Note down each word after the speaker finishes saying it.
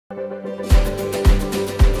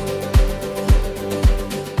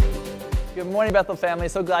Good morning, Bethel family.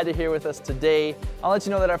 So glad you're here with us today. I'll let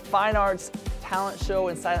you know that our Fine Arts Talent Show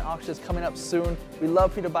and Silent Auction is coming up soon. We'd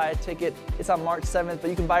love for you to buy a ticket. It's on March 7th, but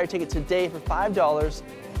you can buy your ticket today for $5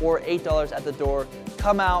 or $8 at the door.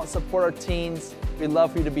 Come out, support our teens. We'd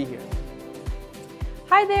love for you to be here.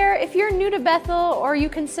 Hi there, if you're new to Bethel or you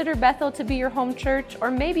consider Bethel to be your home church, or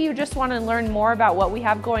maybe you just want to learn more about what we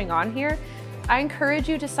have going on here, I encourage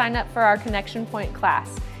you to sign up for our Connection Point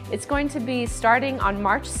class. It's going to be starting on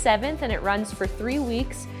March 7th and it runs for 3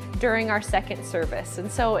 weeks during our second service.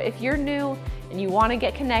 And so if you're new and you want to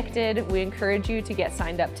get connected, we encourage you to get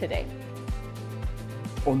signed up today.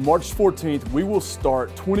 On March 14th, we will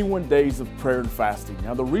start 21 days of prayer and fasting.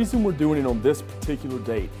 Now, the reason we're doing it on this particular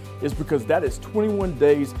date is because that is 21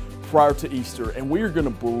 days prior to Easter, and we are going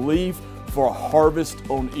to believe for a harvest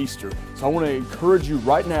on Easter. So I want to encourage you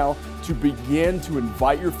right now to begin to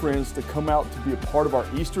invite your friends to come out to be a part of our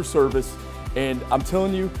Easter service. And I'm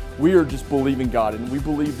telling you, we are just believing God, and we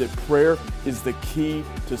believe that prayer is the key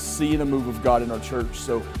to seeing a move of God in our church.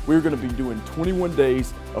 So we're going to be doing 21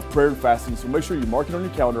 days of prayer and fasting. So make sure you mark it on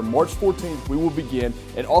your calendar. March 14th, we will begin.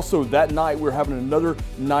 And also that night, we're having another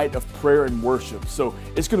night of prayer and worship. So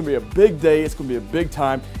it's going to be a big day. It's going to be a big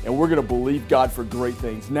time, and we're going to believe God for great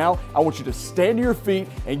things. Now, I want you to stand to your feet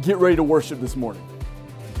and get ready to worship this morning.